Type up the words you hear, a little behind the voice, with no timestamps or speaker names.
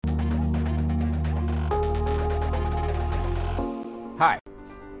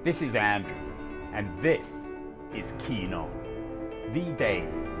This is Andrew, and this is Keen On, the daily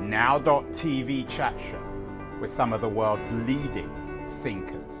now.tv chat show with some of the world's leading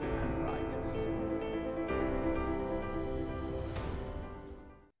thinkers and writers.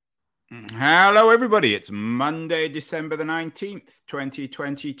 Hello, everybody. It's Monday, December the 19th,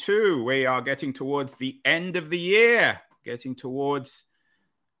 2022. We are getting towards the end of the year, getting towards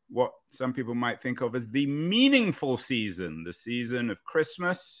what some people might think of as the meaningful season, the season of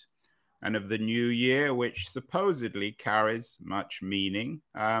Christmas and of the New Year, which supposedly carries much meaning.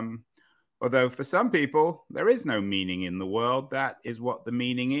 Although for some people, there is no meaning in the world. That is what the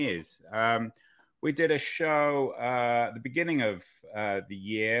meaning is. We did a show at the beginning of the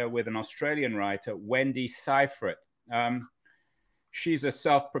year with an Australian writer, Wendy Seifert. She's a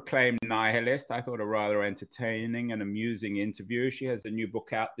self-proclaimed nihilist. I thought a rather entertaining and amusing interview. She has a new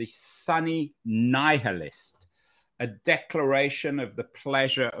book out, The Sunny Nihilist, a declaration of the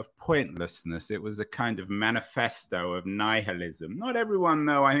pleasure of pointlessness. It was a kind of manifesto of nihilism. Not everyone,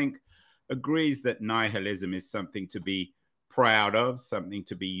 though, I think, agrees that nihilism is something to be proud of, something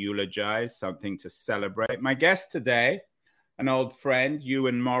to be eulogized, something to celebrate. My guest today, an old friend,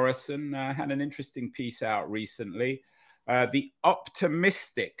 Ewan Morrison, had an interesting piece out recently, The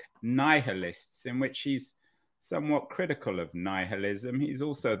Optimistic Nihilists, in which he's somewhat critical of nihilism. He's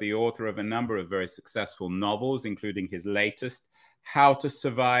also the author of a number of very successful novels, including his latest, How to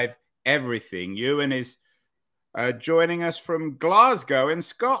Survive Everything. Ewan is joining us from Glasgow in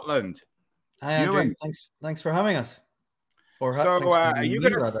Scotland. Hi, Andrew. Thanks for having us. Are you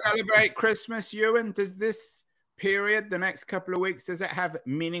going to celebrate Christmas, Ewan? Does this period, the next couple of weeks, does it have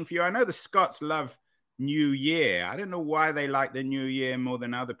meaning for you? I know the Scots love New Year. I don't know why they like the New Year more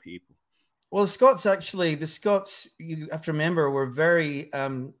than other people. Well, the Scots, you have to remember, were very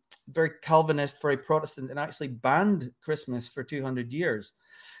Calvinist, very Protestant, and actually banned Christmas for 200 years.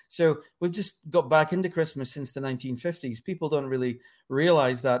 So we've just got back into Christmas since the 1950s. People don't really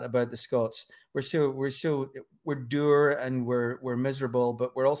realize that about the Scots. We're dour and we're miserable,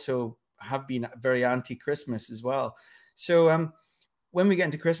 but we're also have been very anti-Christmas as well. So when we get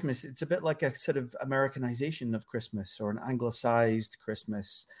into Christmas, it's a bit like a sort of Americanization of Christmas or an anglicized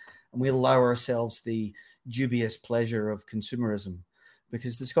Christmas. And we allow ourselves the dubious pleasure of consumerism,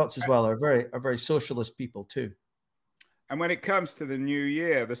 because the Scots as well are very socialist people too. And when it comes to the new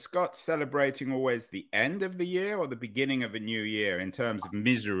year, the Scots celebrating always the end of the year or the beginning of a new year in terms of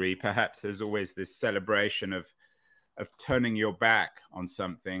misery. Perhaps there's always this celebration of turning your back on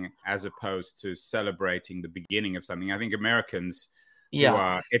something as opposed to celebrating the beginning of something. I think Americans who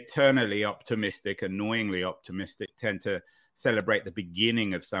are eternally optimistic, annoyingly optimistic, tend to celebrate the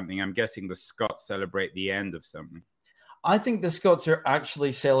beginning of something. I'm guessing the Scots celebrate the end of something. I think the Scots are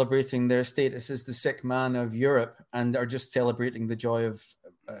actually celebrating their status as the sick man of Europe and are just celebrating the joy of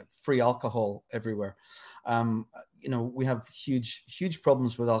free alcohol everywhere. We have huge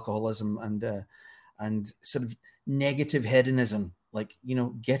problems with alcoholism and sort of negative hedonism, like,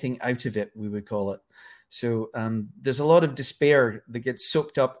 getting out of it, we would call it. So there's a lot of despair that gets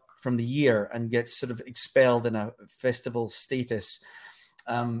soaked up from the year and gets sort of expelled in a festival status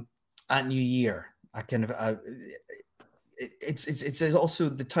at New Year. It's also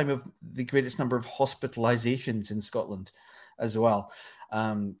the time of the greatest number of hospitalizations in Scotland as well.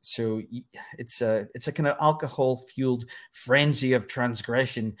 So it's a kind of alcohol-fueled frenzy of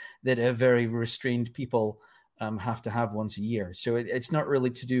transgression that a very restrained people have to have once a year. So it's not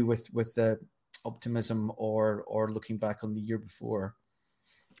really to do with optimism or looking back on the year before.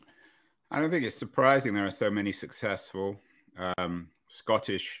 I don't think it's surprising there are so many successful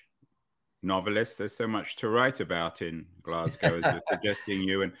Scottish novelists. There's so much to write about in Glasgow, as you're suggesting,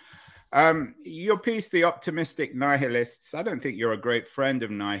 Ewan. Your piece, The Optimistic Nihilists, I don't think you're a great friend of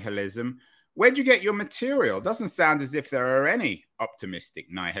nihilism. Where'd you get your material? Doesn't sound as if there are any optimistic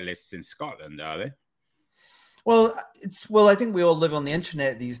nihilists in Scotland, are there? Well, I think we all live on the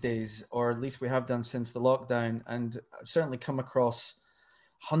internet these days, or at least we have done since the lockdown, and I've certainly come across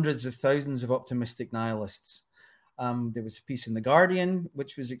hundreds of thousands of optimistic nihilists. There was a piece in The Guardian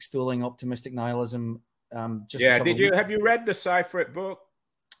which was extolling optimistic nihilism. Have you read the Seifert book?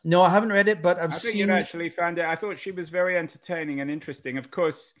 No, I haven't read it, but I think you'd actually found it. I thought she was very entertaining and interesting. Of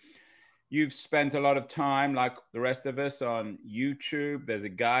course, you've spent a lot of time, like the rest of us, on YouTube. There's a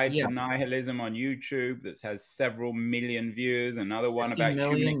guide to nihilism on YouTube that has several million views. Another one about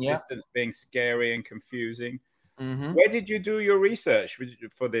human existence being scary and confusing. Mm-hmm. Where did you do your research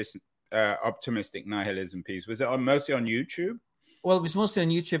for this optimistic nihilism piece? Was it mostly on YouTube? Well, it was mostly on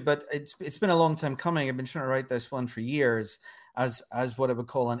YouTube, but it's been a long time coming. I've been trying to write this one for years as what I would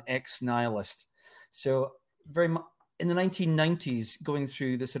call an ex-nihilist. So in the 1990s, going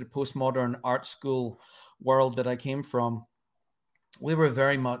through the sort of postmodern art school world that I came from, we were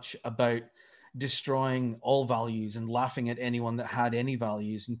very much about destroying all values and laughing at anyone that had any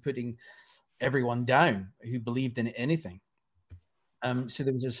values and putting everyone down who believed in anything. So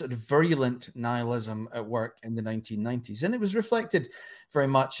there was a sort of virulent nihilism at work in the 1990s, and it was reflected very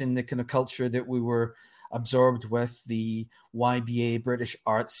much in the kind of culture that we were absorbed with, the YBA British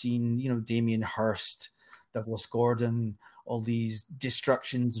art scene, you know, Damien Hirst, Douglas Gordon, all these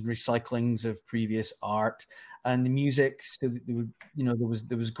destructions and recyclings of previous art, and the music. So there were, you know,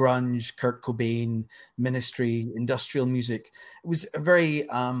 there was grunge, Kurt Cobain, Ministry, industrial music. It was a very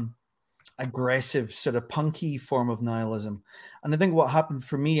aggressive, sort of punky form of nihilism. And I think what happened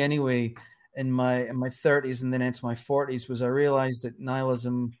for me anyway in my 30s and then into my 40s was I realized that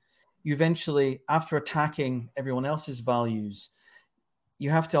nihilism, you eventually, after attacking everyone else's values,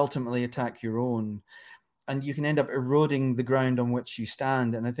 you have to ultimately attack your own. And you can end up eroding the ground on which you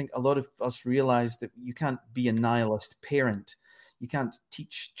stand. And I think a lot of us realize that you can't be a nihilist parent. You can't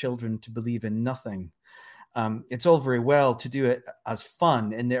teach children to believe in nothing. It's all very well to do it as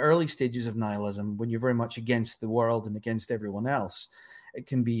fun in the early stages of nihilism when you're very much against the world and against everyone else.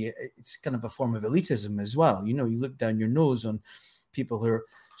 It's kind of a form of elitism as well. You know, you look down your nose on people who are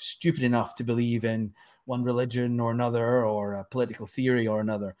stupid enough to believe in one religion or another, or a political theory or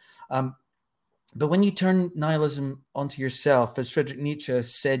another. But when you turn nihilism onto yourself, as Friedrich Nietzsche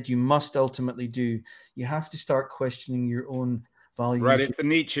said, you must ultimately do, you have to start questioning your own values. Right, it's the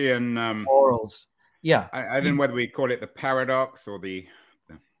Nietzschean morals. Yeah, I don't know whether we call it the paradox or the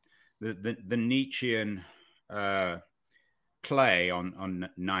Nietzschean play on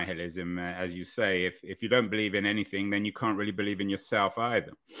nihilism, as you say. If you don't believe in anything, then you can't really believe in yourself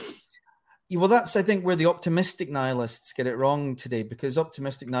either. Well, that's, I think, where the optimistic nihilists get it wrong today, because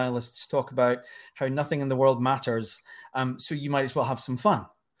optimistic nihilists talk about how nothing in the world matters, so you might as well have some fun.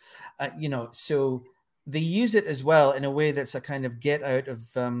 You know, so they use it as well in a way that's a kind of get out of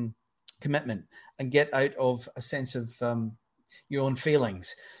commitment and get out of a sense of your own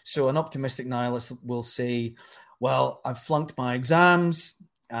failings. So an optimistic nihilist will say, well, I've flunked my exams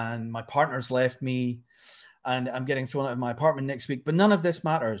and my partner's left me and I'm getting thrown out of my apartment next week, but none of this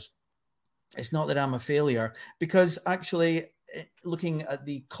matters. It's not that I'm a failure, because actually looking at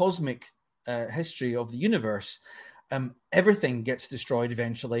the cosmic history of the universe, everything gets destroyed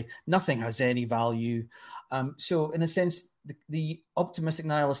eventually. Nothing has any value. So in a sense, the optimistic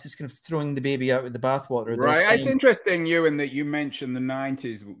nihilist is kind of throwing the baby out with the bathwater. Right. Saying, it's interesting, Ewan, that you mentioned the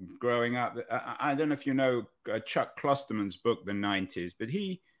 90s growing up. I don't know if you know Chuck Klosterman's book, The 90s, but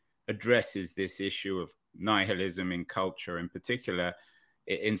he addresses this issue of nihilism in culture, in particular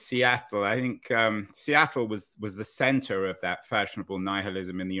in Seattle. I think Seattle was the center of that fashionable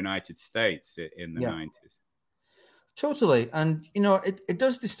nihilism in the United States in the 90s. Totally. And, you know, it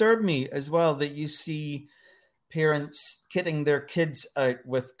does disturb me as well that you see parents kitting their kids out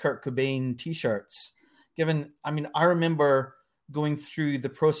with Kurt Cobain t-shirts. I remember going through the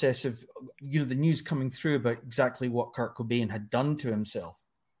process of, you know, the news coming through about exactly what Kurt Cobain had done to himself.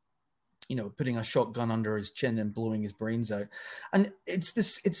 You know, putting a shotgun under his chin and blowing his brains out. And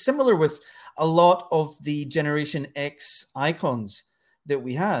it's similar with a lot of the Generation X icons that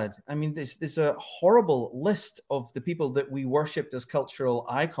we had. I mean, there's a horrible list of the people that we worshipped as cultural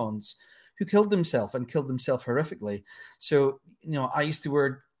icons who killed themselves horrifically. So, you know, I used to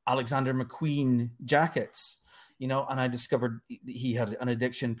wear Alexander McQueen jackets, you know, and I discovered he had an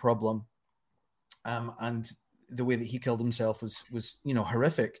addiction problem. And the way that he killed himself was, you know,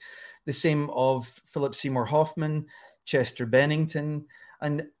 horrific. The same of Philip Seymour Hoffman, Chester Bennington,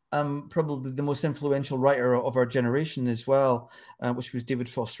 and probably the most influential writer of our generation as well, which was David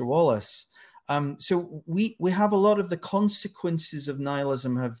Foster Wallace. So we have a lot of the consequences of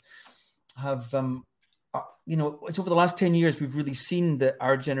nihilism have you know, it's over the last 10 years, we've really seen that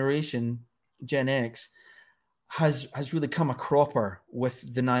our generation, Gen X, has really come a cropper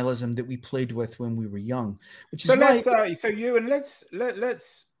with the nihilism that we played with when we were young, which is Ewan,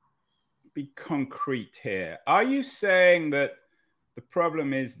 let's be concrete here. Are you saying that the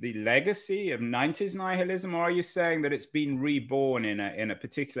problem is the legacy of 90s nihilism, or are you saying that it's been reborn in a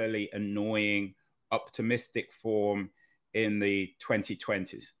particularly annoying, optimistic form in the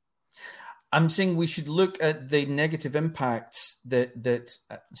 2020s? I'm saying we should look at the negative impacts that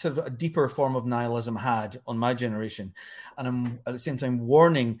sort of a deeper form of nihilism had on my generation. And I'm at the same time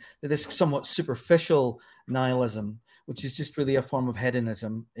warning that this somewhat superficial nihilism, which is just really a form of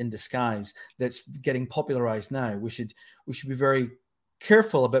hedonism in disguise, that's getting popularized now. We should be very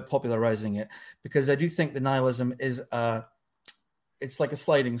careful about popularizing it, because I do think the nihilism is it's like a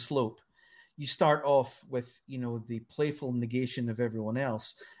sliding slope. you start off with, the playful negation of everyone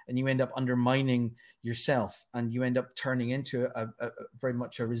else, and you end up undermining yourself, and you end up turning into a very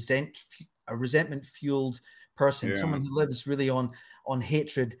much a resentment fueled person, someone who lives really on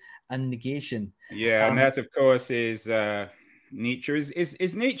hatred and negation. Yeah, and that, of course, is Nietzsche.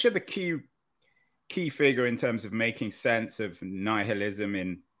 Is Nietzsche the key figure in terms of making sense of nihilism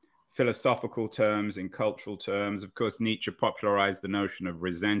in philosophical terms, in cultural terms? Of course, Nietzsche popularized the notion of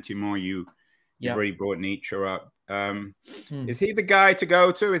ressentiment. You've already brought Nietzsche up. Is he the guy to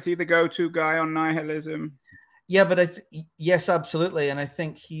go to? Is he the go-to guy on nihilism? Yeah, but yes, absolutely. And I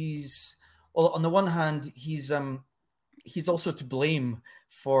think on the one hand, he's also to blame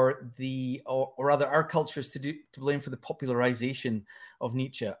for or rather our culture is to blame for the popularization of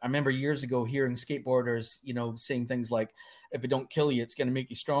Nietzsche. I remember years ago hearing skateboarders, saying things like, if it don't kill you, it's going to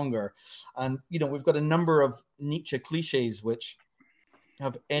make you stronger. And, we've got a number of Nietzsche cliches which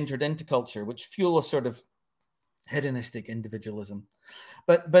have entered into culture, which fuel a sort of hedonistic individualism.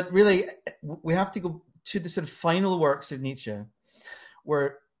 But really, we have to go to the sort of final works of Nietzsche,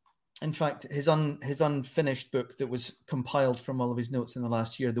 where, in fact, his unfinished book that was compiled from all of his notes in the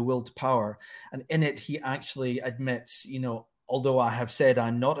last year, The Will to Power, and in it he actually admits, although I have said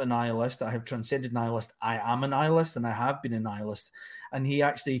I'm not a nihilist, I have transcended nihilist, I am a nihilist, and I have been a nihilist. And he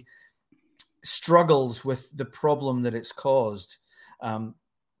actually struggles with the problem that it's caused, and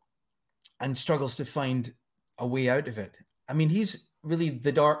struggles to find a way out of it. I mean, he's really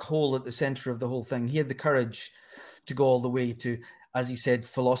the dark hole at the center of the whole thing. He had the courage to go all the way to, as he said,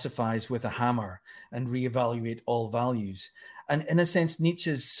 philosophize with a hammer and reevaluate all values. And in a sense,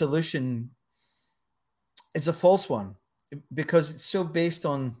 Nietzsche's solution is a false one, because it's so based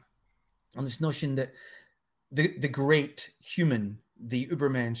on this notion that the great human, the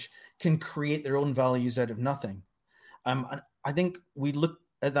Übermensch, can create their own values out of nothing. And I think we look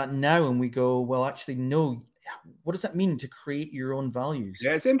at that now and we go, well, actually, no. What does that mean to create your own values?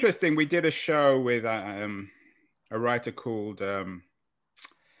 Yeah, it's interesting. We did a show with a writer called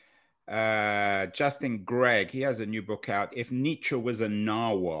Justin Gregg. He has a new book out, If Nietzsche Was a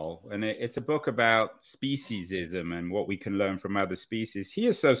Narwhal, and it's a book about speciesism and what we can learn from other species. He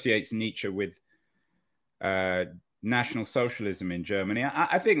associates Nietzsche with National Socialism in Germany.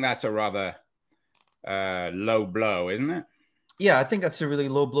 I think that's a rather low blow, isn't it? Yeah, I think that's a really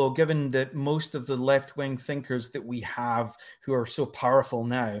low blow, given that most of the left-wing thinkers that we have who are so powerful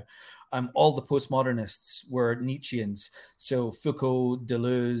now, all the postmodernists were Nietzscheans. So Foucault,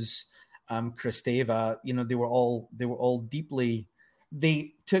 Deleuze, Kristeva, they were all deeply.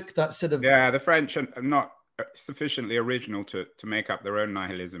 They took that sort of. Yeah, the French are not sufficiently original to make up their own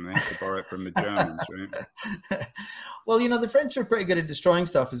nihilism. They have to borrow it from the Germans, right? Well, the French are pretty good at destroying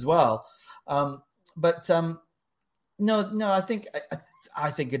stuff as well, but. No, I think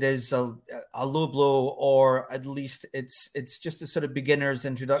it is a low blow, or at least it's just a sort of beginner's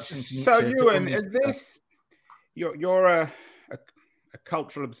introduction to Nietzsche. So, Ewan, is this you're a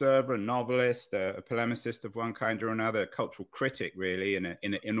cultural observer, a novelist, a polemicist of one kind or another, a cultural critic, really,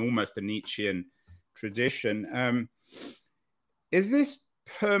 in almost a Nietzschean tradition. Is this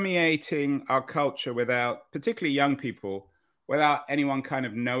permeating our culture without, particularly young people, without anyone kind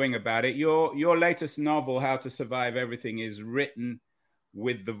of knowing about it? Your latest novel, How to Survive Everything, is written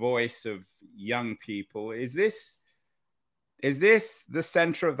with the voice of young people. Is this the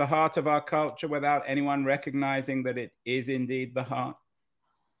center of the heart of our culture without anyone recognizing that it is indeed the heart?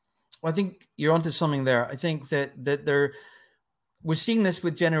 Well, I think you're onto something there. I think that we're seeing this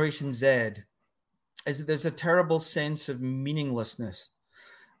with Generation Z, is that there's a terrible sense of meaninglessness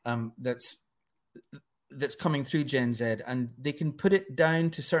that's coming through Gen Z, and they can put it down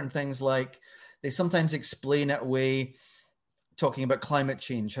to certain things, like they sometimes explain it away, talking about climate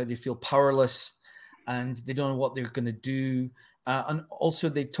change, how they feel powerless and they don't know what they're going to do. And also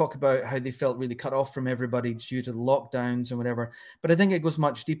they talk about how they felt really cut off from everybody due to the lockdowns and whatever. But I think it goes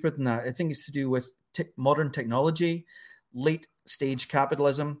much deeper than that. I think it's to do with modern technology, late stage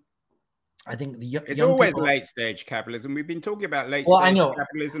capitalism. I think it's always late stage capitalism. We've been talking about late stage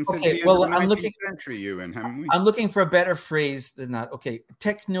capitalism since the end of the 19th century, Ewan, haven't we? I'm looking for a better phrase than that. Okay,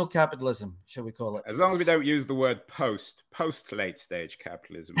 techno-capitalism, shall we call it? As long as we don't use the word post late stage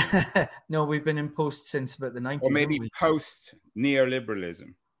capitalism. No, we've been in post since about the 90s. Or maybe post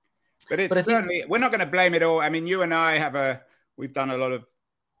neoliberalism. But certainly, we're not going to blame it all. I mean, you and I we've done a lot of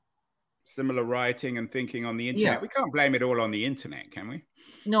similar writing and thinking on the internet. Yeah. We can't blame it all on the internet, can we?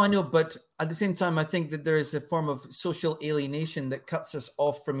 No, I know, but at the same time, I think that there is a form of social alienation that cuts us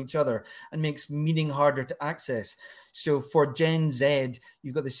off from each other and makes meaning harder to access. So for Gen Z,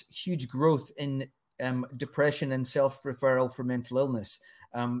 you've got this huge growth in depression and self-referral for mental illness.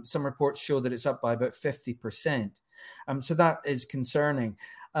 Some reports show that it's up by about 50%. So that is concerning.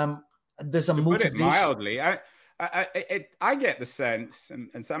 There's a motivation. To put it mildly, I get the sense,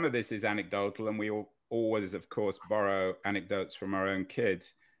 and some of this is anecdotal, and we always, of course, borrow anecdotes from our own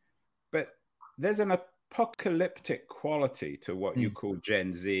kids, but there's an apocalyptic quality to what you call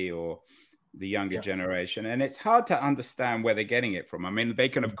Gen Z or the younger generation, and it's hard to understand where they're getting it from. I mean, they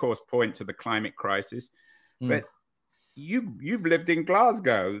can, of course, point to the climate crisis, but you've lived in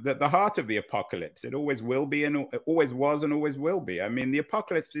Glasgow, at the heart of the apocalypse. It always will be, and it always was, and always will be. I mean, the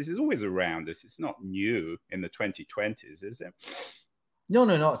apocalypse is always around us. It's not new in the 2020s, is it? No,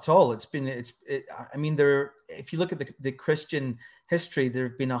 not at all. I mean, if you look at the Christian history, there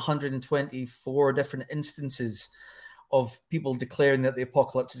have been 124 different instances of people declaring that the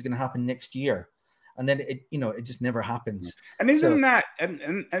apocalypse is going to happen next year. And then it just never happens. And isn't that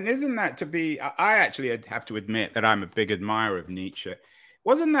to be? I actually have to admit that I'm a big admirer of Nietzsche.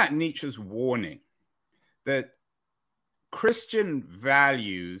 Wasn't that Nietzsche's warning that Christian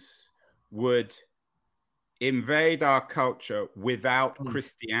values would invade our culture without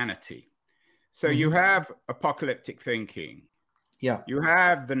Christianity? So you have apocalyptic thinking. Yeah. You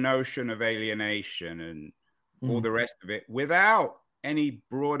have the notion of alienation and all the rest of it without any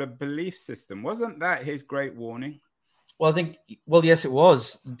broader belief system. Wasn't that his great warning? Well, yes, it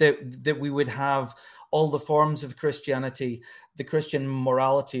was that we would have all the forms of Christianity, the Christian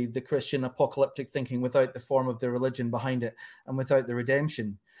morality, the Christian apocalyptic thinking without the form of the religion behind it and without the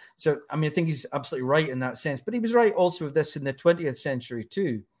redemption. So, I mean, I think he's absolutely right in that sense, but he was right also with this in the 20th century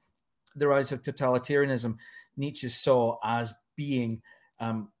too. The rise of totalitarianism, Nietzsche saw as being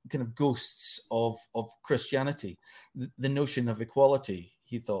kind of ghosts of Christianity, the notion of equality,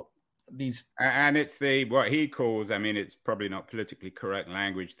 he thought. And it's what he calls, I mean, it's probably not politically correct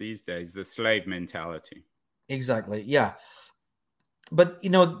language these days, the slave mentality. Exactly, yeah. But,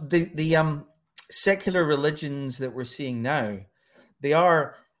 the secular religions that we're seeing now, they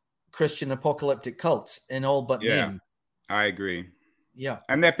are Christian apocalyptic cults in all but name. I agree. Yeah.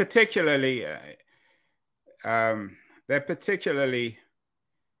 And they're particularly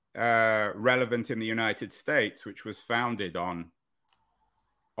relevant in the United States, which was founded on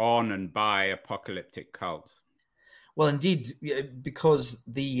and by apocalyptic cults. Well, indeed, because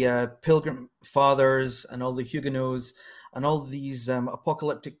the Pilgrim Fathers and all the Huguenots and all these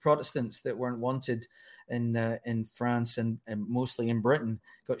apocalyptic Protestants that weren't wanted in France and mostly in Britain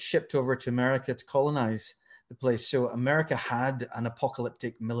got shipped over to America to colonize the place. So America had an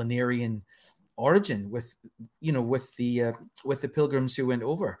apocalyptic millenarian origin with the Pilgrims who went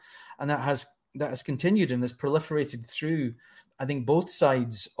over, and that has continued and has proliferated through. I think both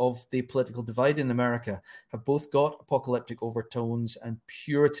sides of the political divide in America have both got apocalyptic overtones and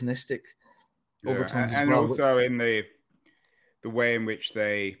puritanistic overtones as well. And also in the way in which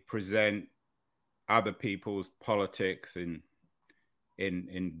they present other people's politics in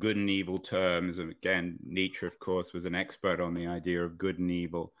good and evil terms. And again, Nietzsche, of course, was an expert on the idea of good and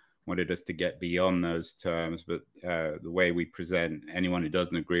evil, wanted us to get beyond those terms. But the way we present anyone who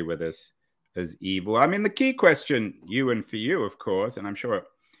doesn't agree with us as evil. I mean, the key question, Ewan, for you, of course, and I'm sure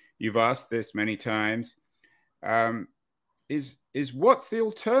you've asked this many times, is what's the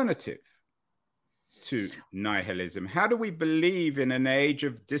alternative to nihilism? How do we believe in an age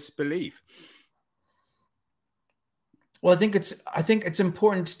of disbelief? Well, I think it's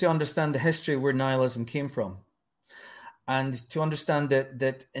important to understand the history where nihilism came from, and to understand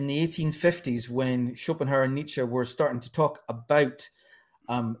that in the 1850s, when Schopenhauer and Nietzsche were starting to talk about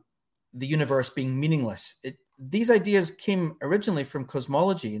the universe being meaningless, these ideas came originally from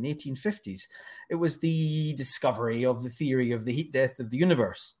cosmology in the 1850s. It was the discovery of the theory of the heat death of the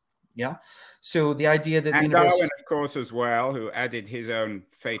universe. Yeah. So the idea that the universe, Darwin, of course, as well, who added his own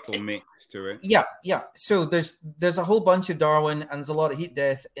fatal mix to it. Yeah. So there's a whole bunch of Darwin, and there's a lot of heat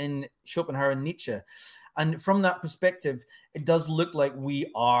death in Schopenhauer and Nietzsche. And from that perspective, it does look like we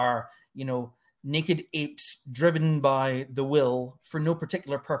are, naked apes driven by the will for no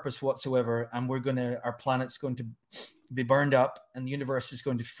particular purpose whatsoever, and our planet's going to be burned up, and the universe is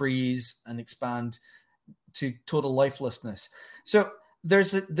going to freeze and expand to total lifelessness. So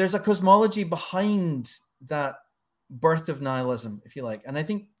there's a cosmology behind that birth of nihilism, if you like. And I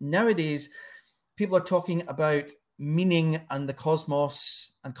think nowadays people are talking about meaning and the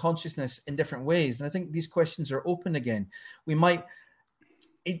cosmos and consciousness in different ways, and I think these questions are open again.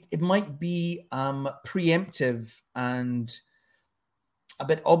 It might be preemptive and a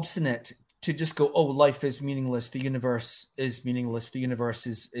bit obstinate to just go, oh, life is meaningless, the universe is meaningless, the universe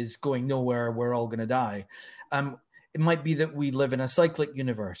is going nowhere, we're all going to die. It might be that we live in a cyclic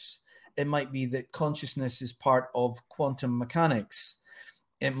universe. It might be that consciousness is part of quantum mechanics.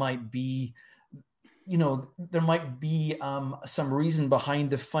 It might be, there might be some reason behind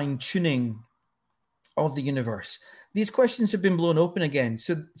the fine tuning of the universe. These questions have been blown open again.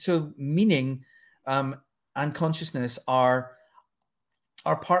 So meaning and consciousness are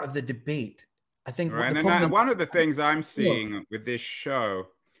part of the debate. I think Right. And one of the things I'm seeing with this show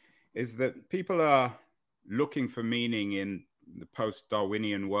is that people are looking for meaning in the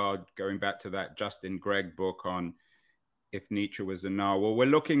post-Darwinian world, going back to that Justin Gregg book on if Nietzsche was a narwhal. We're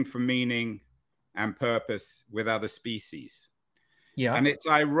looking for meaning and purpose with other species. Yeah. And it's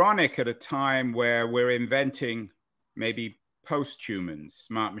ironic at a time where we're inventing maybe post-humans,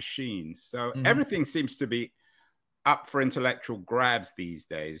 smart machines. So everything seems to be up for intellectual grabs these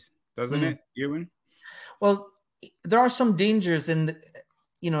days, doesn't it, Ewan? Well, there are some dangers in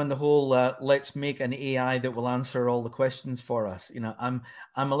the whole let's make an AI that will answer all the questions for us. I'm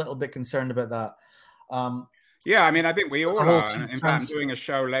a little bit concerned about that. Yeah, I mean, I think we all are. In fact, I'm doing a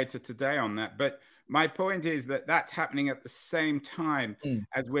show later today on that. But my point is that that's happening at the same time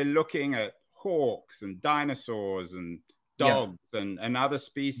as we're looking at hawks and dinosaurs and dogs and other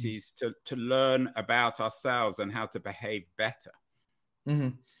species to learn about ourselves and how to behave better.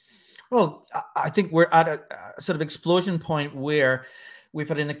 Well, I think we're at a sort of explosion point where we've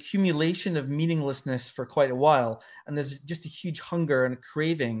had an accumulation of meaninglessness for quite a while, and there's just a huge hunger and a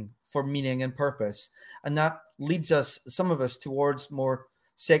craving for meaning and purpose. And that leads some of us towards more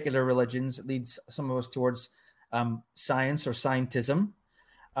secular religions. It leads some of us towards science or scientism.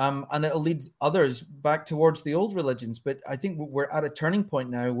 And it'll lead others back towards the old religions. But I think we're at a turning point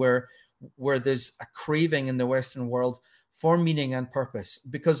now where there's a craving in the Western world for meaning and purpose.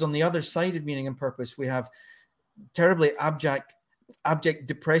 Because on the other side of meaning and purpose, we have terribly abject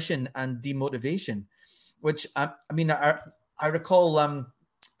depression and demotivation, which I recall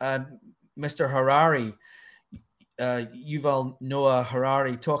Mr. Harari, Yuval Noah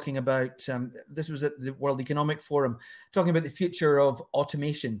Harari, talking about, this was at the World Economic Forum, talking about the future of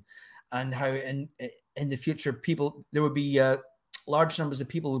automation and how in the future there would be large numbers of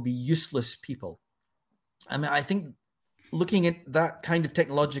people would be useless people. I mean, I think looking at that kind of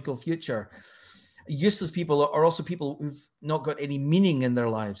technological future, useless people are also people who've not got any meaning in their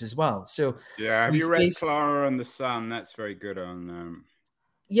lives as well. So have you read Clara and the Sun? That's very good on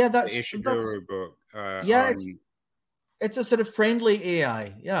that's the Ishiguro book. It's a sort of friendly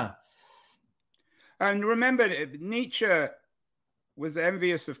AI. Yeah. And remember, Nietzsche was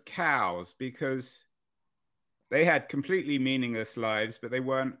envious of cows because they had completely meaningless lives, but they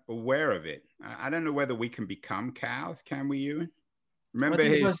weren't aware of it. I don't know whether we can become cows. Can we, Ewan? Remember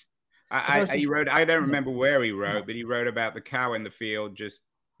he wrote, I don't remember where he wrote, but he wrote about the cow in the field just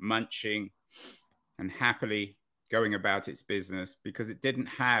munching and happily going about its business because it didn't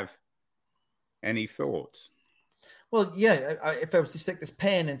have any thoughts. Well, yeah, if I was to stick this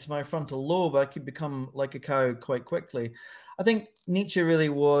pen into my frontal lobe, I could become like a cow quite quickly. I think Nietzsche really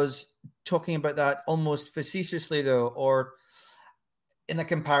was talking about that almost facetiously, though, or in a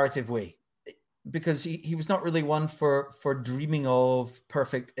comparative way, because he was not really one for dreaming of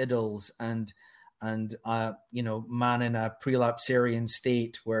perfect idols and man in a prelapsarian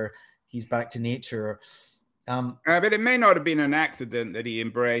state where he's back to nature. But it may not have been an accident that he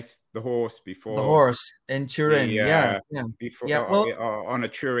embraced the horse before. The horse in Turin, on a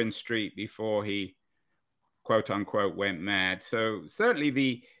Turin street before he, quote unquote, went mad. So certainly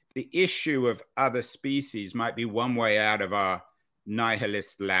the issue of other species might be one way out of our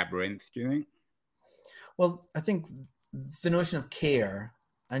nihilist labyrinth. Do you think? Well, I think the notion of care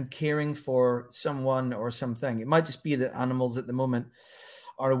and caring for someone or something, it might just be that animals at the moment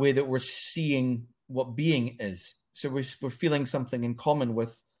are a way that we're seeing what being is. So we're feeling something in common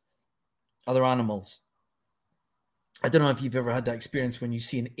with other animals. I don't know if you've ever had that experience when you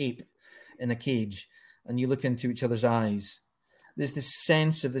see an ape in a cage and you look into each other's eyes. There's this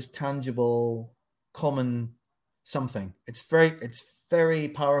sense of this tangible, common something. It's very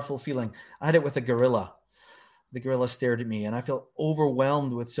powerful feeling. I had it with a gorilla. The gorilla stared at me and I felt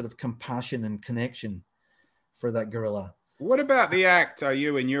overwhelmed with sort of compassion and connection for that gorilla. What about the act,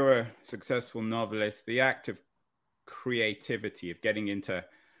 Ewan, you're a successful novelist, the act of creativity, of getting into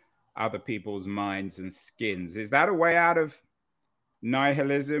other people's minds and skins? Is that a way out of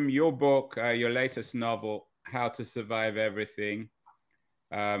nihilism? Your book, your latest novel, How to Survive Everything,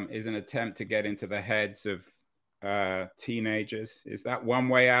 is an attempt to get into the heads of teenagers. Is that one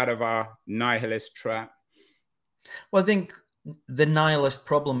way out of our nihilist trap? Well, I think the nihilist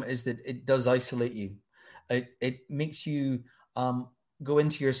problem is that it does isolate you. It makes you go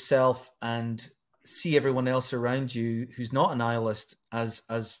into yourself and see everyone else around you who's not a nihilist as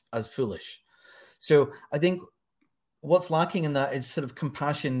foolish. So I think what's lacking in that is sort of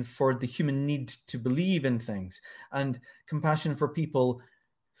compassion for the human need to believe in things, and compassion for people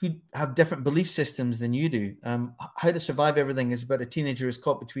who have different belief systems than you do. How to Survive Everything is about a teenager who's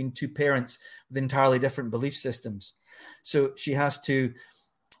caught between two parents with entirely different belief systems. So she has to,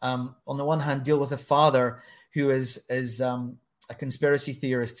 on the one hand, deal with a father who is a conspiracy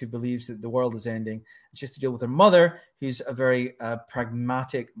theorist who believes that the world is ending. She has to deal with her mother, who's a very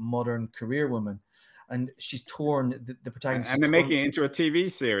pragmatic, modern career woman. And she's torn, the protagonist. And they're making it into a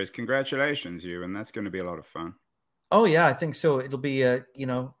TV series. Congratulations, Ewan. That's going to be a lot of fun. Oh, yeah, I think so. It'll be,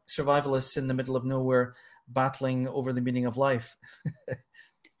 survivalists in the middle of nowhere battling over the meaning of life.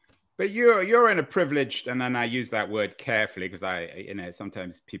 But you're in a privileged, and then I use that word carefully because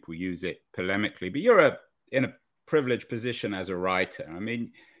sometimes people use it polemically, but you're in a privileged position as a writer. I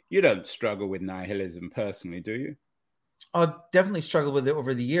mean, you don't struggle with nihilism personally, do you? I definitely struggled with it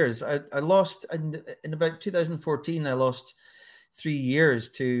over the years. I lost, in about 2014, I lost 3 years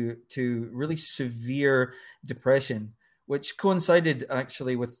to really severe depression, which coincided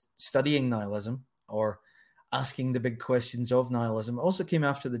actually with studying nihilism or asking the big questions of nihilism. It also came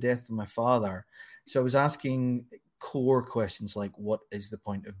after the death of my father. So I was asking core questions like, what is the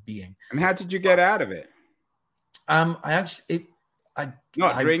point of being? And how did you get out of it?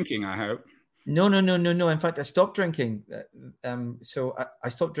 Drinking, I hope. No. In fact, I stopped drinking. So I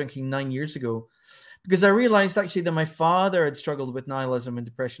stopped drinking 9 years ago because I realized actually that my father had struggled with nihilism and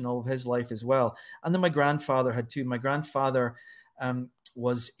depression all of his life as well. And then my grandfather had too. My grandfather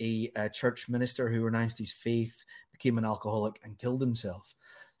was a church minister who renounced his faith, became an alcoholic, and killed himself.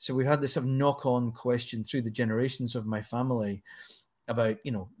 So we had this sort of knock-on question through the generations of my family about,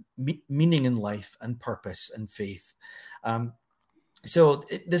 meaning in life and purpose and faith. So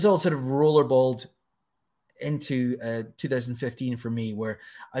this all sort of rollerballed into 2015 for me, where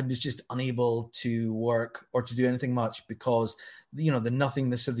I was just unable to work or to do anything much because, the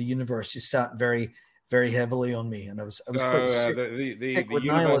nothingness of the universe just sat very, very heavily on me. And I was quite sick, the with universe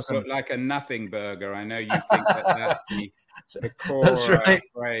nihilism. looked like a nothing burger. I know you think that's the core That's right.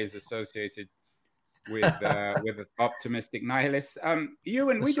 phrase associated with optimistic nihilists.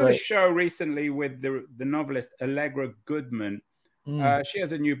 Ewan, we did right. a show recently with the novelist Allegra Goodman. She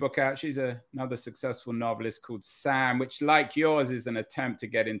has a new book out. She's another successful novelist called Sam, which, like yours, is an attempt to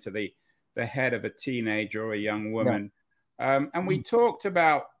get into the head of a teenager or a young woman. Yeah. And we talked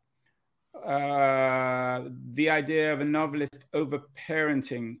about the idea of a novelist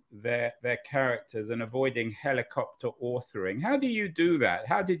over-parenting their characters and avoiding helicopter authoring. How do you do that?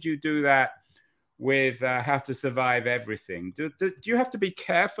 How did you do that with How to Survive Everything? Do you have to be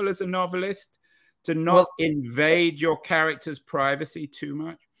careful as a novelist to not invade your character's privacy too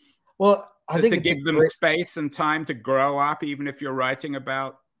much? Well, I think to give them space and time to grow up, even if you're writing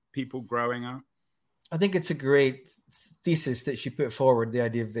about people growing up. I think it's a great thesis that she put forward, the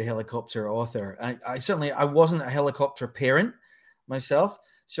idea of the helicopter author. I wasn't a helicopter parent myself,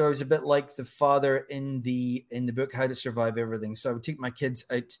 so I was a bit like the father in the book How to Survive Everything. So I would take my kids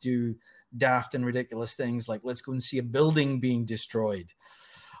out to do daft and ridiculous things like, let's go and see a building being destroyed.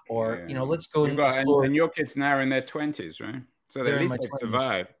 Or, let's go and explore. And your kids now are in their 20s, right? So at least they've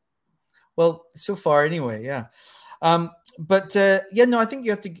survived. Well, so far anyway, yeah. I think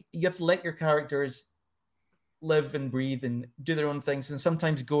you have to let your characters live and breathe and do their own things, and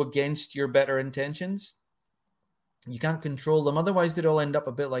sometimes go against your better intentions. You can't control them, otherwise they'd all end up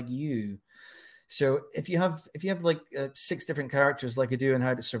a bit like you. So if you have like 6 different characters like I do in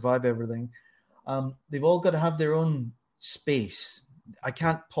How to Survive Everything, they've all got to have their own space. I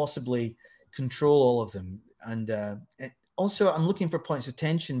can't possibly control all of them. And also I'm looking for points of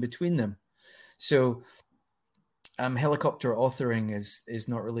tension between them. So helicopter authoring is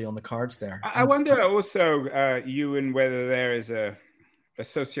not really on the cards there. I wonder also, Ewan, whether there is a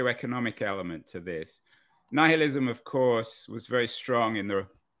socioeconomic element to this. Nihilism, of course, was very strong in the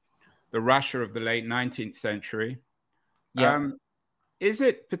Russia of the late 19th century. Yeah. Is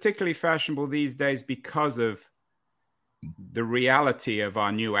it particularly fashionable these days because of the reality of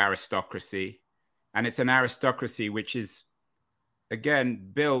our new aristocracy? And it's an aristocracy which is, again,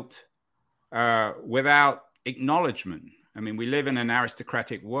 built without acknowledgement. I mean, we live in an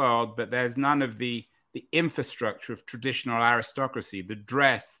aristocratic world, but there's none of the infrastructure of traditional aristocracy, the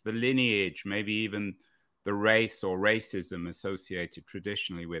dress, the lineage, maybe even the race or racism associated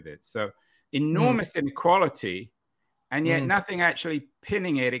traditionally with it. So enormous inequality, and yet nothing actually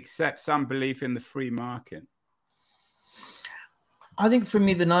pinning it except some belief in the free market. I think for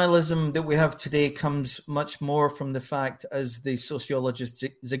me, the nihilism that we have today comes much more from the fact, as the sociologist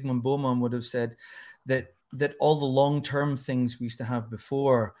Zygmunt Bauman would have said, that all the long-term things we used to have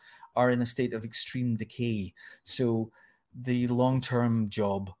before are in a state of extreme decay. So the long-term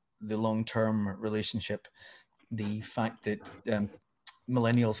job, the long-term relationship, the fact that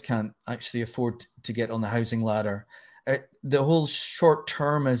millennials can't actually afford to get on the housing ladder, the whole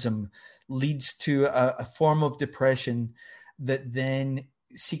short-termism leads to a form of depression that then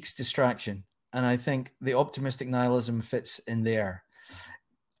seeks distraction. And I think the optimistic nihilism fits in there.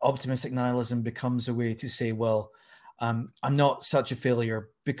 Optimistic nihilism becomes a way to say, well, I'm not such a failure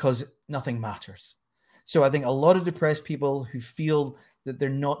because nothing matters. So I think a lot of depressed people who feel that they're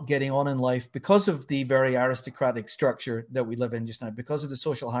not getting on in life because of the very aristocratic structure that we live in just now, because of the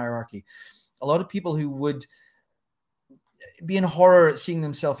social hierarchy, a lot of people who would be in horror at seeing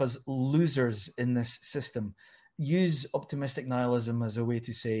themselves as losers in this system use optimistic nihilism as a way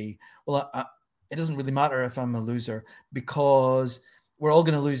to say, well, it doesn't really matter if I'm a loser because we're all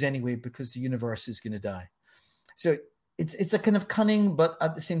going to lose anyway because the universe is going to die. So it's a kind of cunning, but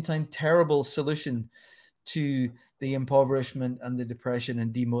at the same time, terrible solution to the impoverishment and the depression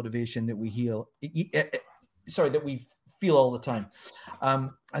and demotivation that we feel all the time.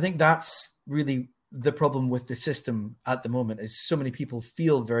 I think that's really the problem with the system at the moment, is so many people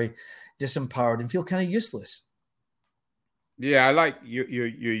feel very disempowered and feel kind of useless. Yeah, I like your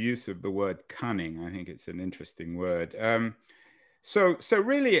use of the word cunning. I think it's an interesting word. So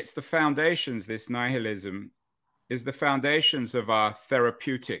really it's the foundations, this nihilism is the foundations of our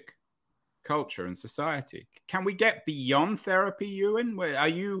therapeutic culture and society. Can we get beyond therapy, Ewan? Are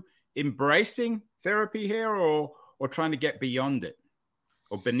you embracing therapy here or trying to get beyond it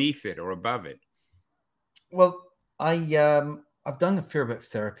or beneath it or above it? Well, I've done a fair bit of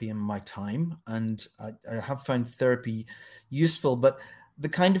therapy in my time, and I have found therapy useful, but the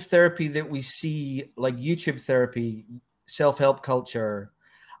kind of therapy that we see, like YouTube therapy, self-help culture,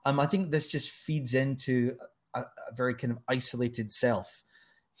 I think this just feeds into a very kind of isolated self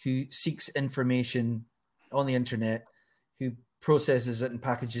who seeks information on the internet, who processes it and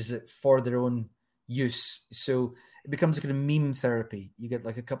packages it for their own use. So it becomes a kind of meme therapy. You get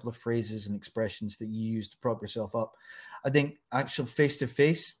like a couple of phrases and expressions that you use to prop yourself up. I think actual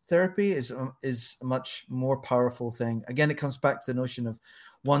face-to-face therapy is a much more powerful thing. Again, it comes back to the notion of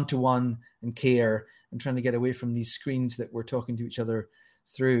one-to-one and care and trying to get away from these screens that we're talking to each other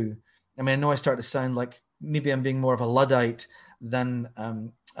through. I mean, I know I start to sound like maybe I'm being more of a Luddite than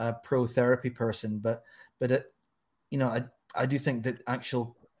a pro-therapy person, but it, I do think that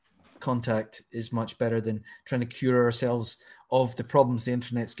actual contact is much better than trying to cure ourselves of the problems the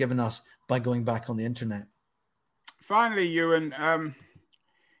internet's given us by going back on the internet. Finally, Ewan,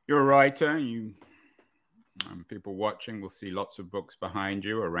 you're a writer. People watching will see lots of books behind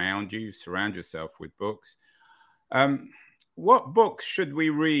you, around you. You surround yourself with books. What books should we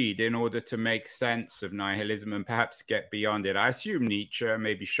read in order to make sense of nihilism and perhaps get beyond it? I assume Nietzsche,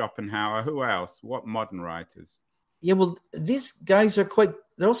 maybe Schopenhauer. Who else? What modern writers? Yeah, well, these guys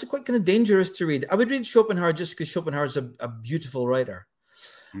they're also quite kind of dangerous to read. I would read Schopenhauer just because Schopenhauer is a beautiful writer.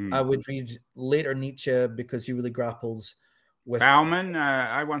 I would read later Nietzsche because he really grapples with... Bauman.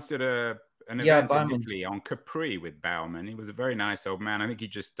 I once did an event in Italy on Capri with Bauman. He was a very nice old man. I think he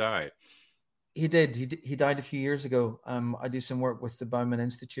just died. He did. He died a few years ago. I do some work with the Bauman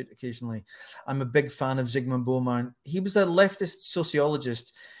Institute occasionally. I'm a big fan of Zygmunt Bauman. He was a leftist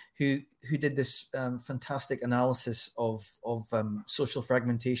sociologist who did this fantastic analysis of social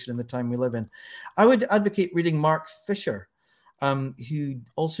fragmentation in the time we live in. I would advocate reading Mark Fisher, who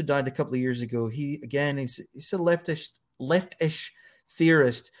also died a couple of years ago. He's a leftish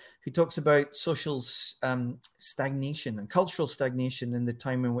theorist who talks about social stagnation and cultural stagnation in the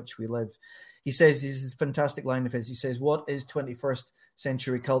time in which we live. He says, this fantastic line of his, he says, what is 21st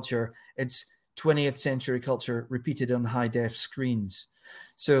century culture? It's 20th century culture repeated on high-def screens.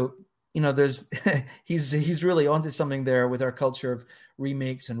 So, there's he's really onto something there with our culture of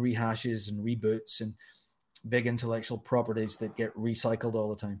remakes and rehashes and reboots and big intellectual properties that get recycled all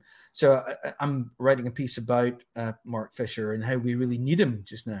the time. So I'm writing a piece about Mark Fisher and how we really need him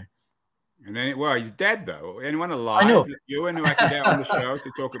just now. And then, he's dead though. Anyone alive? I know. Ewan, who I can get on the show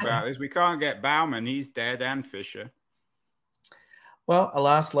to talk about this. We can't get Bauman. He's dead, and Fisher. Well,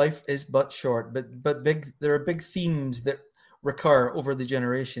 alas, life is but short. But there are big themes that recur over the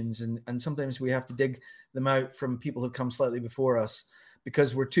generations, and sometimes we have to dig them out from people who come slightly before us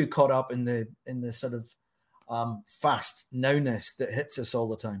because we're too caught up in the sort of fast nowness that hits us all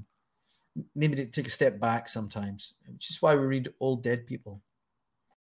the time. Maybe to take a step back sometimes, which is why we read old dead people.